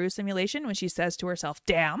Kobayashi Maru simulation, when she says to herself,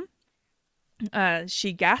 "Damn."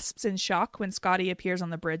 She gasps in shock when Scotty appears on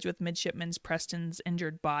the bridge with Midshipman Preston's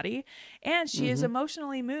injured body. And she is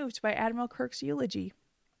emotionally moved by Admiral Kirk's eulogy.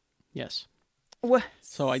 Yes. Well,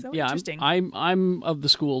 so interesting. I'm of the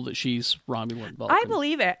school that she's Romulan Vulcan. I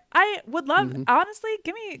believe it. I would love, honestly,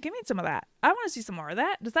 give me some of that. I want to see some more of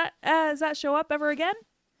that. Does that show up ever again?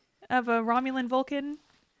 Of a Romulan Vulcan?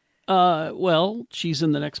 Well, she's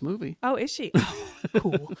in the next movie. Oh, is she? Oh,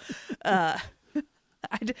 cool.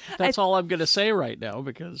 That's all I'm going to say right now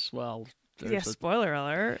because, well, there's spoiler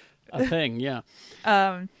alert. A thing, yeah.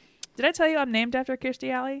 Did I tell you I'm named after Kirstie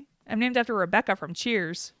Alley? I'm named after Rebecca from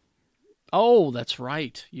Cheers. Oh, that's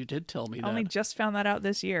right. You did tell me that. I only just found that out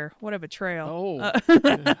this year. What a betrayal. Oh.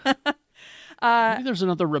 Maybe there's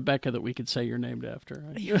another Rebecca that we could say you're named after.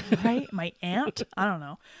 Right? My aunt? I don't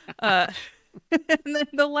know. And then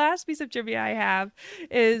the last piece of trivia I have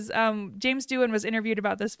is James Doohan was interviewed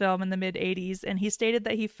about this film in the mid-'80s, and he stated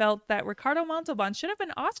that he felt that Ricardo Montalban should have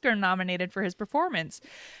been Oscar nominated for his performance.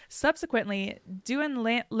 Subsequently,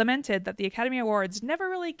 Doohan lamented that the Academy Awards never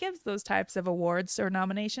really gives those types of awards or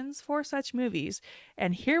nominations for such movies.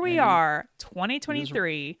 And here we are,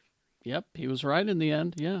 2023. Yep, he was right in the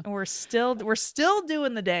end. Yeah, and we're still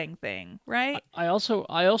doing the dang thing, right? I also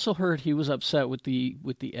heard he was upset with the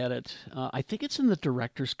edit. I think it's in the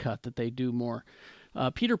director's cut that they do more.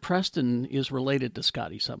 Peter Preston is related to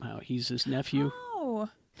Scotty somehow. He's his nephew. Oh,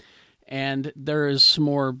 and there is some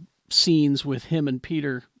more scenes with him and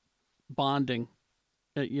Peter bonding.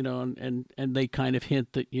 And they kind of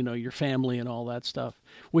hint that your family and all that stuff,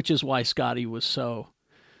 which is why Scotty was so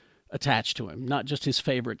attached to him, not just his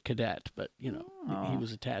favorite cadet, but he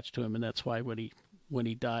was attached to him, and that's why when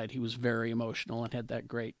he died, he was very emotional and had that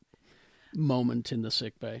great moment in the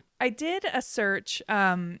sickbay. I did a search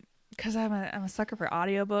because I'm a sucker for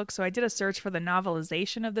audiobooks, so I did a search for the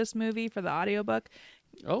novelization of this movie for the audiobook.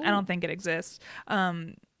 I don't think it exists,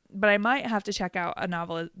 but I might have to check out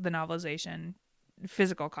the novelization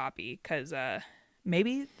physical copy because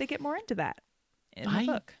maybe they get more into that in the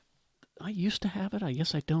book. I used to have it. I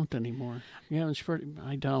guess I don't anymore. Yeah,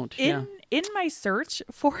 I don't. In my search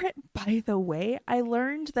for it, by the way, I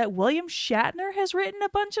learned that William Shatner has written a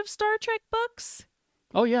bunch of Star Trek books.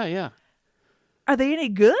 Oh, yeah. Are they any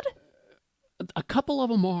good? A couple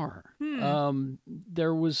of them are. I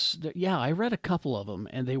read a couple of them,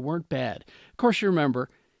 and they weren't bad. Of course, you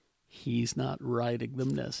remember, he's not writing them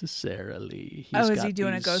necessarily. Is he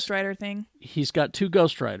doing a ghostwriter thing? He's got 2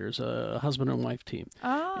 ghostwriters, a husband and wife team.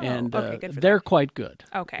 Oh, and okay, good for they're them. quite good.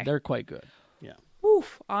 Okay. They're quite good, yeah.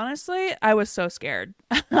 Oof, honestly, I was so scared.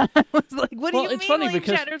 I was like, what do you mean William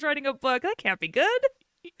Shatner's writing a book? That can't be good.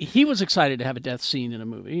 He was excited to have a death scene in a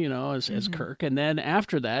movie, as Kirk. And then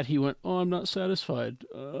after that, he went, I'm not satisfied.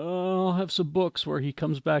 I'll have some books where he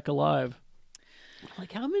comes back alive.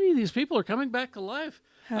 Like, how many of these people are coming back alive?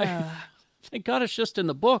 Thank God it's just in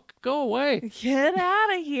the book. Go away. Get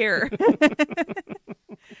out of here.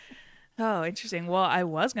 Oh, interesting. Well, I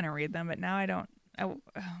was going to read them, but now I don't.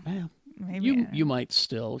 Maybe you might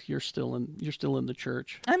still. You're still in the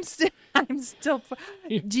church. I'm still.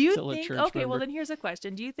 Do you still think? A church Okay, member. well then here's a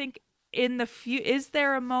question. Do you think is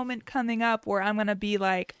there a moment coming up where I'm going to be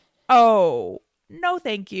like, oh, no,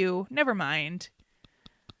 thank you, never mind?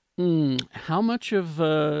 How much of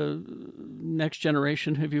Next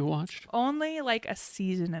Generation have you watched? Only like a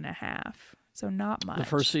season and a half, so not much. The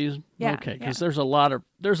first season? Yeah. Okay, because there's a lot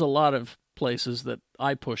of places that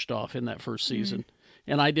I pushed off in that first season,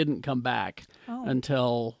 and I didn't come back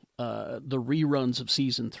until the reruns of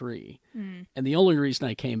season 3. And the only reason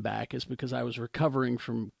I came back is because I was recovering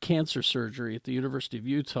from cancer surgery at the University of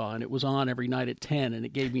Utah, and it was on every night at 10, and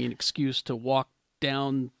it gave me an excuse to walk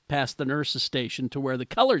down past the nurse's station to where the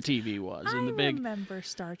color TV was. I remember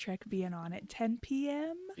Star Trek being on at 10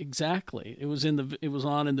 p.m. Exactly. It was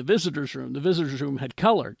on in the visitors' room. The visitors' room had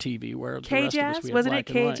color TV where the rest of us we had Wasn't it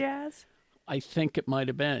black and white. K-Jazz? I think it might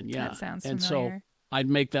have been, yeah. That sounds familiar. familiar. So I'd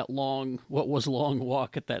make that long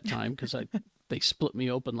walk at that time because they split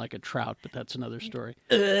me open like a trout, but that's another story.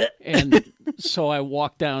 And so I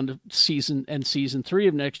walked down to season 3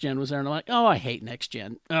 of Next Gen was there, and I'm like, oh, I hate Next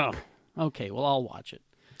Gen. Oh, okay, well, I'll watch it.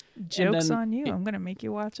 Joke's on you. I'm going to make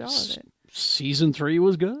you watch all of it. Season 3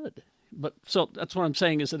 was good. But so that's what I'm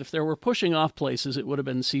saying is that if there were pushing off places, it would have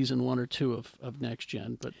been season 1 or 2 of Next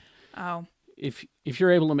Gen. But if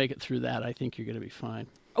you're able to make it through that, I think you're going to be fine.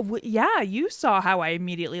 Yeah, you saw how I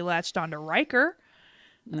immediately latched onto Riker.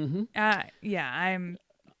 Mm-hmm. I'm.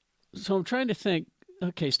 So I'm trying to think.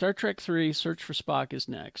 Okay, Star Trek 3, Search for Spock is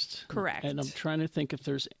next. Correct. And I'm trying to think if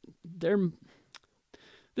this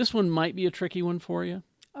one might be a tricky one for you.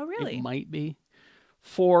 Oh, really? It might be.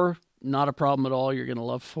 4, not a problem at all. You're going to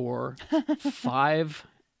love 4.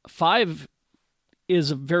 5 is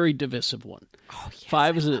a very divisive one. Oh, yes,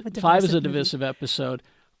 5 is a divisive episode.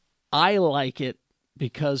 I like it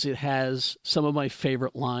because it has some of my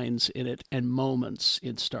favorite lines in it and moments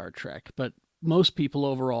in Star Trek. But most people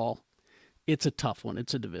overall, it's a tough one.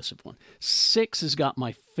 It's a divisive one. 6 has got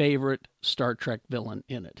my favorite Star Trek villain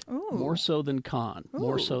in it. Ooh. More so than Khan. Ooh.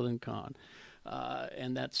 More so than Khan.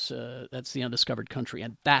 And that's the Undiscovered Country.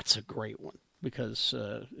 And that's a great one because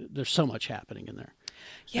there's so much happening in there.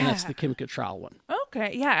 Yeah. And that's the Kim Cattrall one.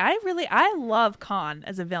 Okay. Yeah, I love Khan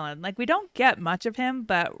as a villain. Like, we don't get much of him,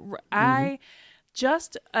 but I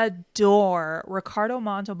just adore Ricardo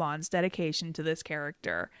Montalban's dedication to this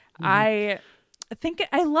character. I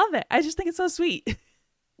love it. I just think it's so sweet.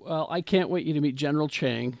 Well, I can't wait you to meet General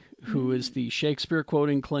Chang, who is the Shakespeare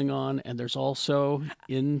quoting Klingon, and there's also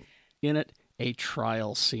in it a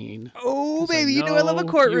trial scene. Oh, baby, you know I love a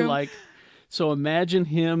courtroom. So imagine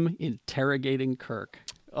him interrogating Kirk.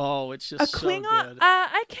 Oh, it's just a Klingon. So good.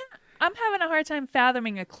 I can't. I'm having a hard time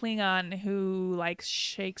fathoming a Klingon who likes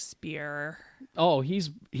Shakespeare. Oh, he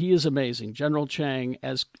is amazing. General Chang,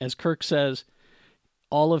 as Kirk says,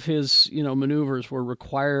 all of his maneuvers were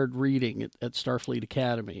required reading at Starfleet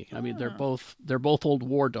Academy. I mean, they're both old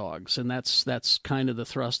war dogs, and that's kind of the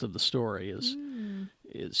thrust of the story is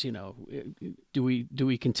do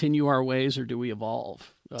we continue our ways or do we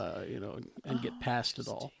evolve and get past it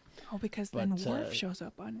all. Oh, because then Worf shows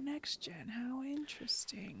up on Next Gen. How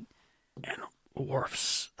interesting. And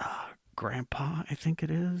Worf's grandpa, I think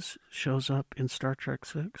it is, shows up in Star Trek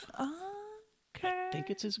 6. Okay. I think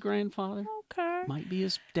it's his grandfather. Okay. Might be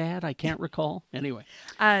his dad. I can't recall. Anyway.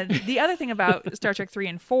 The other thing about Star Trek 3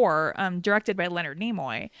 and 4, directed by Leonard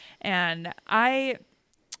Nimoy, and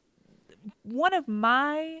one of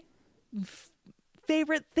my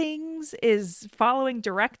favorite things is following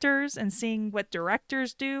directors and seeing what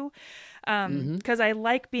directors do, because I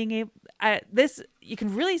like being able. You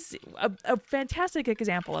can really see a fantastic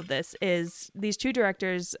example of this is these two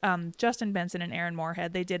directors, Justin Benson and Aaron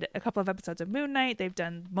Moorhead. They did a couple of episodes of Moon Knight. They've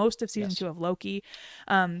done most of season 2 of Loki,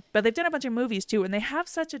 but they've done a bunch of movies too, and they have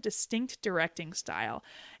such a distinct directing style.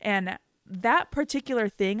 And that particular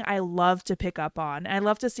thing I love to pick up on. I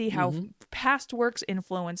love to see how past works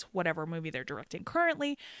influence whatever movie they're directing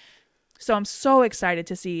currently. So I'm so excited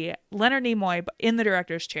to see Leonard Nimoy in the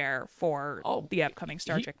director's chair for the upcoming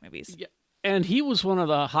Star Trek movies. Yeah. And he was one of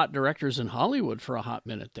the hot directors in Hollywood for a hot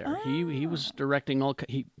minute there. He was directing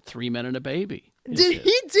 3 Men and a Baby. Did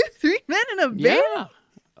he do 3 Men and a Baby? Yeah.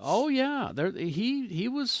 Oh yeah, he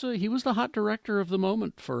was the hot director of the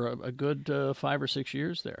moment for a good 5 or 6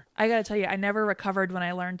 years there. I gotta tell you, I never recovered when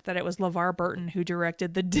I learned that it was LeVar Burton who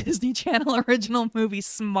directed the Disney Channel original movie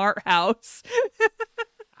Smart House.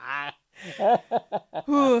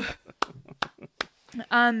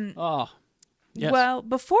 Yes. Well,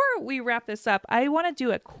 before we wrap this up, I want to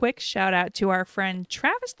do a quick shout out to our friend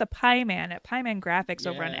Travis the Pie Man at Pie Man Graphics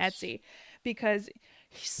over on Etsy, because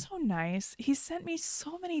he's so nice. He sent me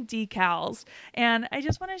so many decals, and I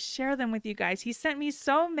just want to share them with you guys. He sent me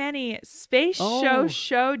so many Space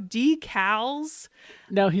Show decals.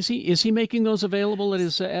 Now, is he making those available at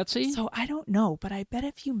his Etsy? So I don't know, but I bet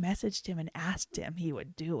if you messaged him and asked him, he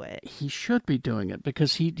would do it. He should be doing it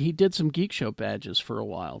because he did some Geek Show badges for a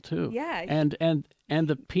while too. Yeah, and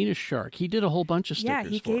the penis shark. He did a whole bunch of stickers. Yeah,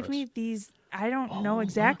 he gave me these. I don't know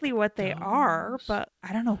exactly what they are, but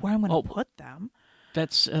I don't know where I'm going to put them.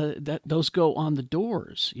 Those go on the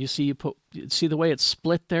doors. You see, see the way it's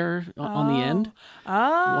split there on the end.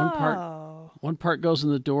 One part goes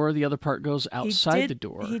in the door, the other part goes outside the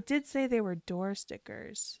door. He did say they were door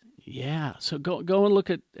stickers. Yeah, so go and look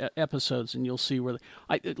at episodes, and you'll see where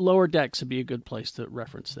Lower Decks would be a good place to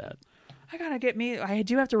reference that. I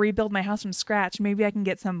do have to rebuild my house from scratch. Maybe I can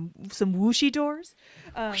get some whooshy doors.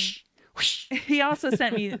 He also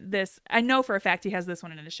sent me this. I know for a fact he has this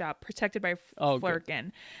one in his shop, Protected by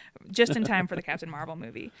Flerken, just in time for the Captain Marvel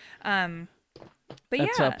movie. But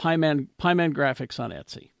that's Pie Man Graphics on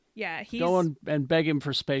Etsy. Yeah, go and beg him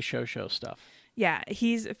for Space Show stuff. Yeah,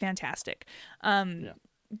 he's fantastic.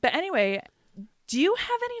 But anyway, do you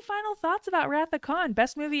have any final thoughts about Wrath of Khan?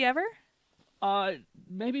 Best movie ever?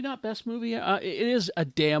 Maybe not best movie. It is a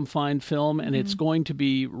damn fine film, and it's going to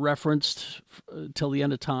be referenced till the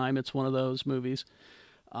end of time. It's one of those movies.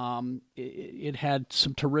 It had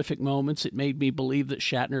some terrific moments. It made me believe that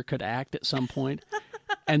Shatner could act at some point.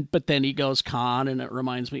 But then he goes Khan, and it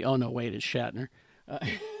reminds me, oh no, wait, it's Shatner.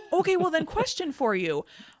 Okay, well then, question for you.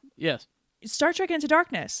 Yes. Star Trek Into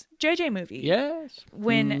Darkness, JJ movie. Yes.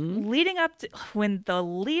 When leading up to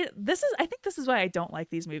I think this is why I don't like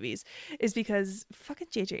these movies, is because fucking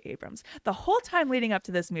JJ Abrams. The whole time leading up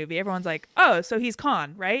to this movie, everyone's like, "Oh, so he's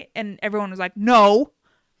Khan, right?" And everyone was like, "No,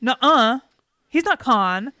 nuh-uh, he's not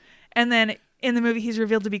Khan." And then in the movie, he's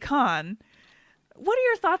revealed to be Khan. What are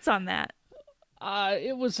your thoughts on that?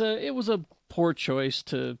 It was a poor choice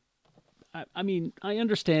to. I mean, I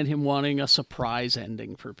understand him wanting a surprise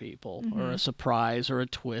ending for people, or a surprise or a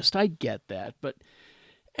twist. I get that, but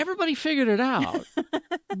everybody figured it out.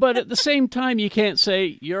 But at the same time, you can't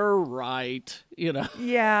say, you're right,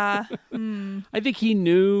 Yeah. I think he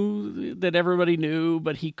knew that everybody knew,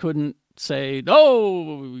 but he couldn't say,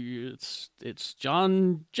 no, it's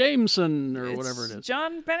John Jameson or whatever it is.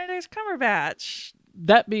 John Benedict Cumberbatch.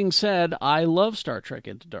 That being said, I love Star Trek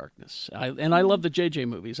Into Darkness, and I love the JJ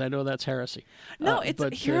movies. I know that's heresy. No,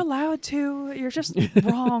 you're allowed to. You're just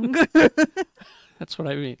wrong. That's what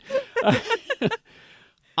I mean.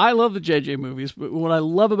 I love the JJ movies, but what I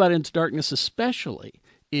love about Into Darkness especially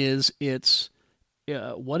is it's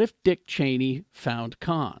what if Dick Cheney found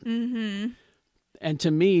Khan? Mm-hmm. And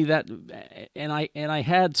to me, and I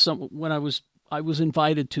had some when I was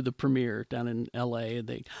invited to the premiere down in L.A. and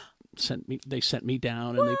they sent me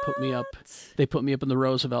down and they put me up in the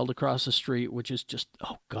Roosevelt across the street, which is just,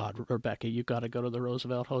 oh God, Rebecca, you got to go to the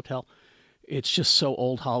Roosevelt Hotel. It's just so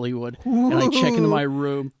old Hollywood. Ooh. And I check into my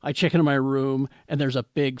room and there's a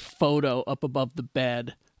big photo up above the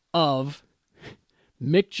bed of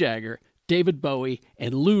Mick Jagger, David Bowie,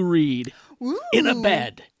 and Lou Reed. Ooh. In a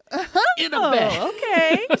bed. In a bed.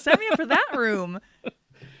 Okay. Set me up for that room.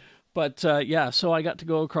 But so I got to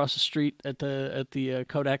go across the street at the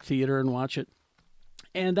Kodak Theater and watch it,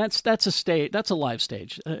 and that's a live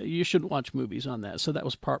stage. You shouldn't watch movies on that. So that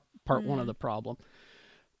was part one of the problem.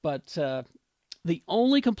 But the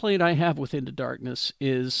only complaint I have with Into Darkness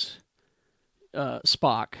is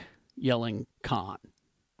Spock yelling Khan.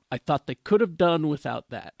 I thought they could have done without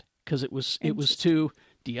that because it was too.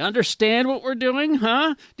 Do you understand what we're doing?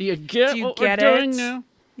 Huh? Do you get what we're doing now?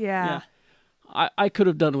 Yeah. I could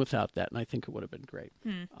have done without that, and I think it would have been great.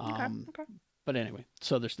 Okay. But anyway,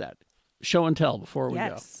 so there's that. Show and tell before we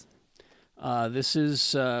go. This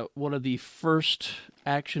is one of the first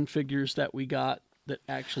action figures that we got that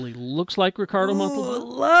actually looks like Ricardo Montalban.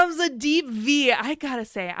 Loves a deep V. I gotta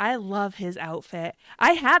say, I love his outfit.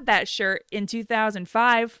 I had that shirt in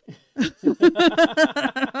 2005.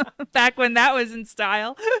 Back when that was in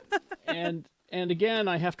style. And again,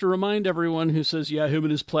 I have to remind everyone who says, yeah, him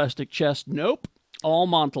and his plastic chest. Nope. All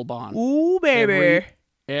Montalban. Ooh, baby.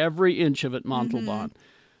 Every inch of it Montalban.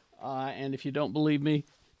 And if you don't believe me,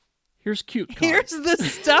 here's cute Khan. Here's the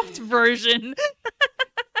stuffed version.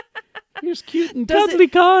 Here's cute and cuddly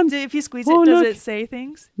Khan. If you squeeze it, does it say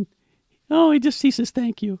things? Oh, he says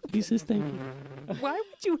thank you. He says thank you. Why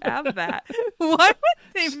would you have that? Why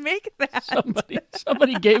would they make that?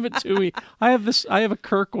 Somebody gave it to me. I have a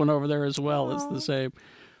Kirk one over there as well. It's the same.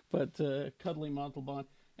 But cuddly Montalban.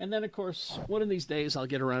 And then, of course, one of these days I'll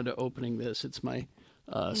get around to opening this. It's my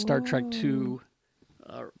Star Trek II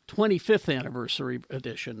 25th anniversary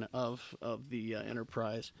edition of the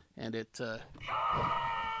Enterprise. And it...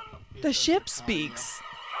 the ship speaks.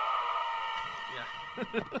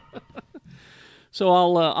 Yeah. So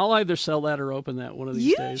I'll either sell that or open that one of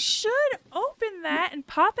these days. You should open that and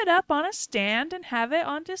pop it up on a stand and have it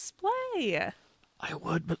on display. I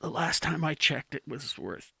would, but the last time I checked, it was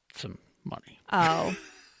worth some money. Oh.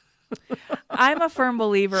 I'm a firm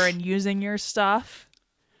believer in using your stuff.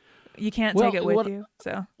 You can't take it with you.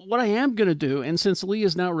 So what I am going to do, and since Lee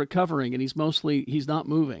is now recovering and he's not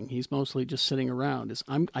moving, he's mostly just sitting around, is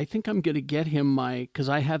I think I'm going to get him because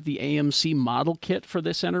I have the AMC model kit for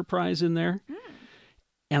this Enterprise in there.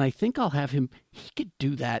 And I think I'll have him, he could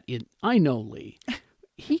do that I know Lee.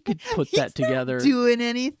 He could put that together. Not doing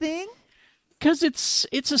anything? Because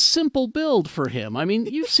it's a simple build for him. I mean,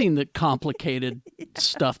 you've seen the complicated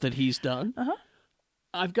stuff that he's done. Uh-huh.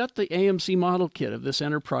 I've got the AMC model kit of this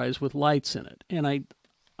Enterprise with lights in it. And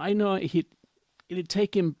I know it'd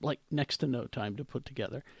take him like next to no time to put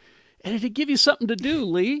together. And it'd give you something to do,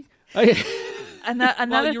 Lee.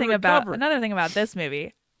 Another thing about this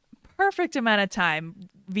movie. Perfect amount of time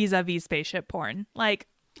vis-a-vis spaceship porn. Like,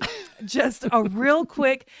 just a real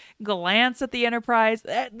quick glance at the Enterprise.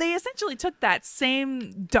 They essentially took that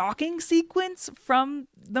same docking sequence from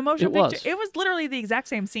the motion picture. It was literally the exact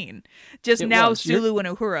same scene. Just now Sulu and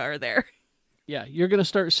Uhura are there. Yeah, you're going to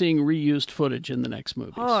start seeing reused footage in the next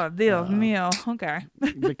movies. Oh, Dios mío. Okay.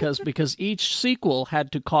 because each sequel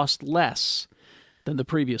had to cost less than the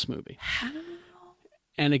previous movie.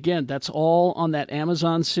 And again, that's all on that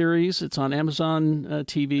Amazon series. It's on Amazon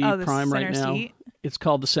TV Prime right now. Seat. It's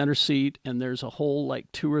called The Center Seat, and there's a whole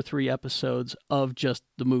 2 or 3 episodes of just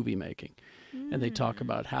the movie making. And they talk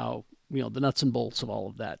about how, the nuts and bolts of all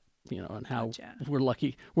of that, and how we're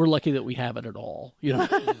lucky that we have it at all. You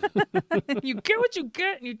get what you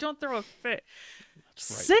get and you don't throw a fit.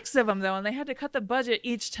 That's right. 6 of them, though, and they had to cut the budget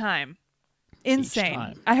each time. Insane. Each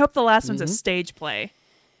time. I hope the last one's a stage play.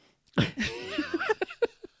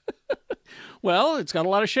 Well, it's got a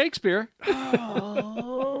lot of Shakespeare.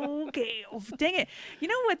 Oh, okay. Oh, dang it. You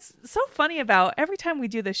know what's so funny about every time we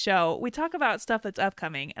do the show, we talk about stuff that's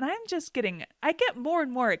upcoming, and I get more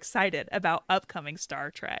and more excited about upcoming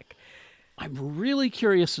Star Trek. I'm really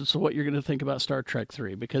curious as to what you're going to think about Star Trek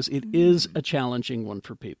 3, because it is a challenging one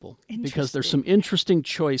for people. Because there's some interesting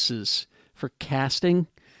choices for casting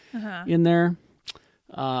in there.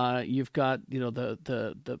 You've got,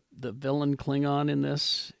 the villain Klingon in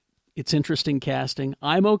this. It's interesting casting.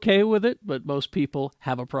 I'm okay with it, but most people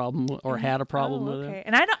have a problem or had a problem with it.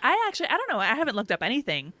 And I don't know. I haven't looked up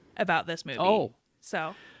anything about this movie. Oh,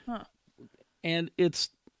 so, and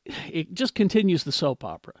it just continues the soap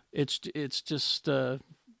opera. It's just,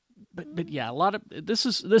 but yeah, a lot of this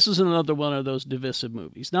is another one of those divisive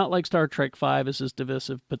movies. Not like Star Trek V is as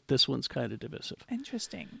divisive, but this one's kind of divisive.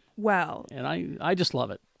 Interesting. Well, and I just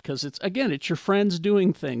love it. Because it's your friends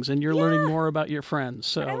doing things, and you're learning more about your friends.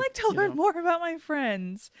 So I like to learn more about my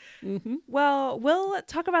friends. Mm-hmm. Well, we'll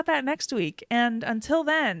talk about that next week. And until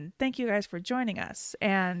then, thank you guys for joining us.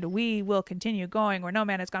 And we will continue going where no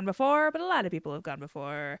man has gone before, but a lot of people have gone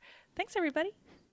before. Thanks, everybody.